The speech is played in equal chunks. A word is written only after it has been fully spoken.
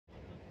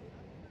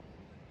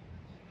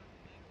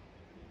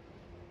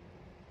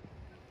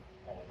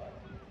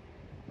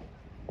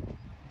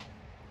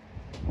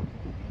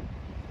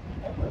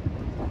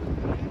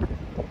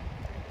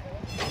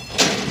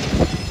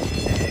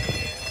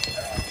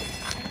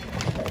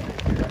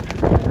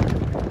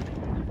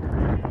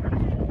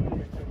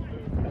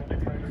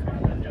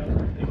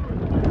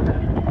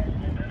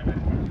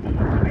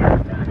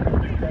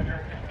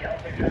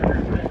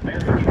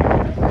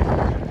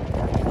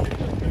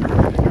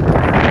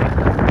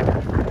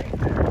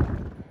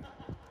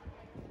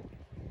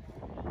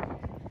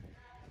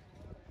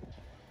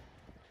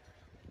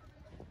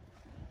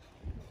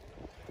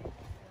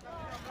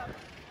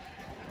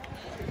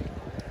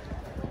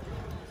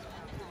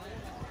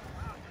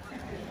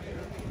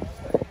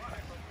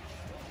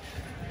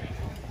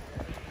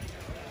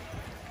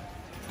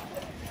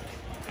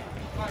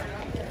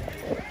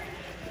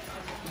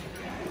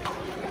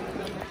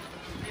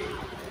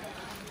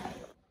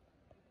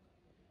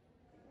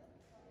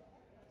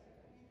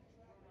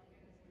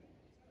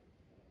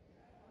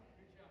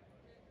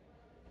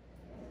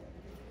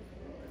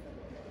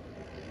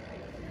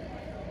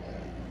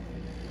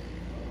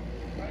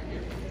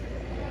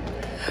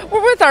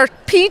We're with our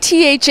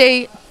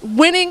PTHA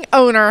winning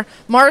owner,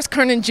 Morris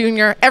Kernan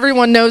Jr.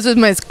 Everyone knows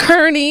him as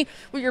Kearney,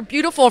 with your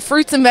beautiful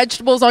fruits and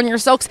vegetables on your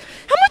silks.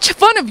 How much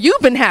fun have you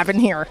been having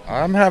here?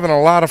 I'm having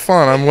a lot of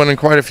fun. I'm winning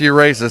quite a few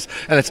races,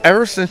 and it's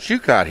ever since you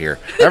got here.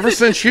 Ever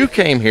since you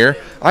came here,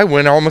 I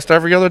win almost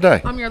every other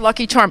day. I'm your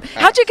lucky charm.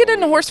 How'd you get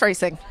into horse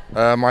racing?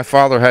 My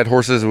father had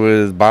horses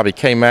with Bobby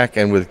K. Mack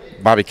and with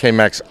Bobby K.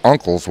 Mack's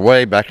uncles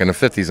way back in the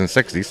 50s and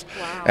 60s.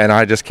 Wow. And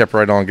I just kept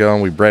right on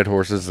going. We bred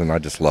horses, and I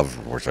just love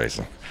horse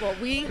racing. Well,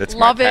 It's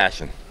love my it.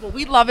 passion. Well,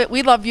 we love it.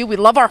 We love you. We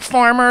love our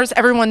farmers.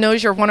 Everyone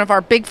knows you're one of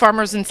our big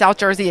farmers in South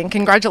Jersey, and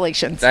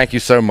congratulations. Thank you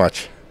so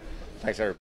much. Thanks, everybody.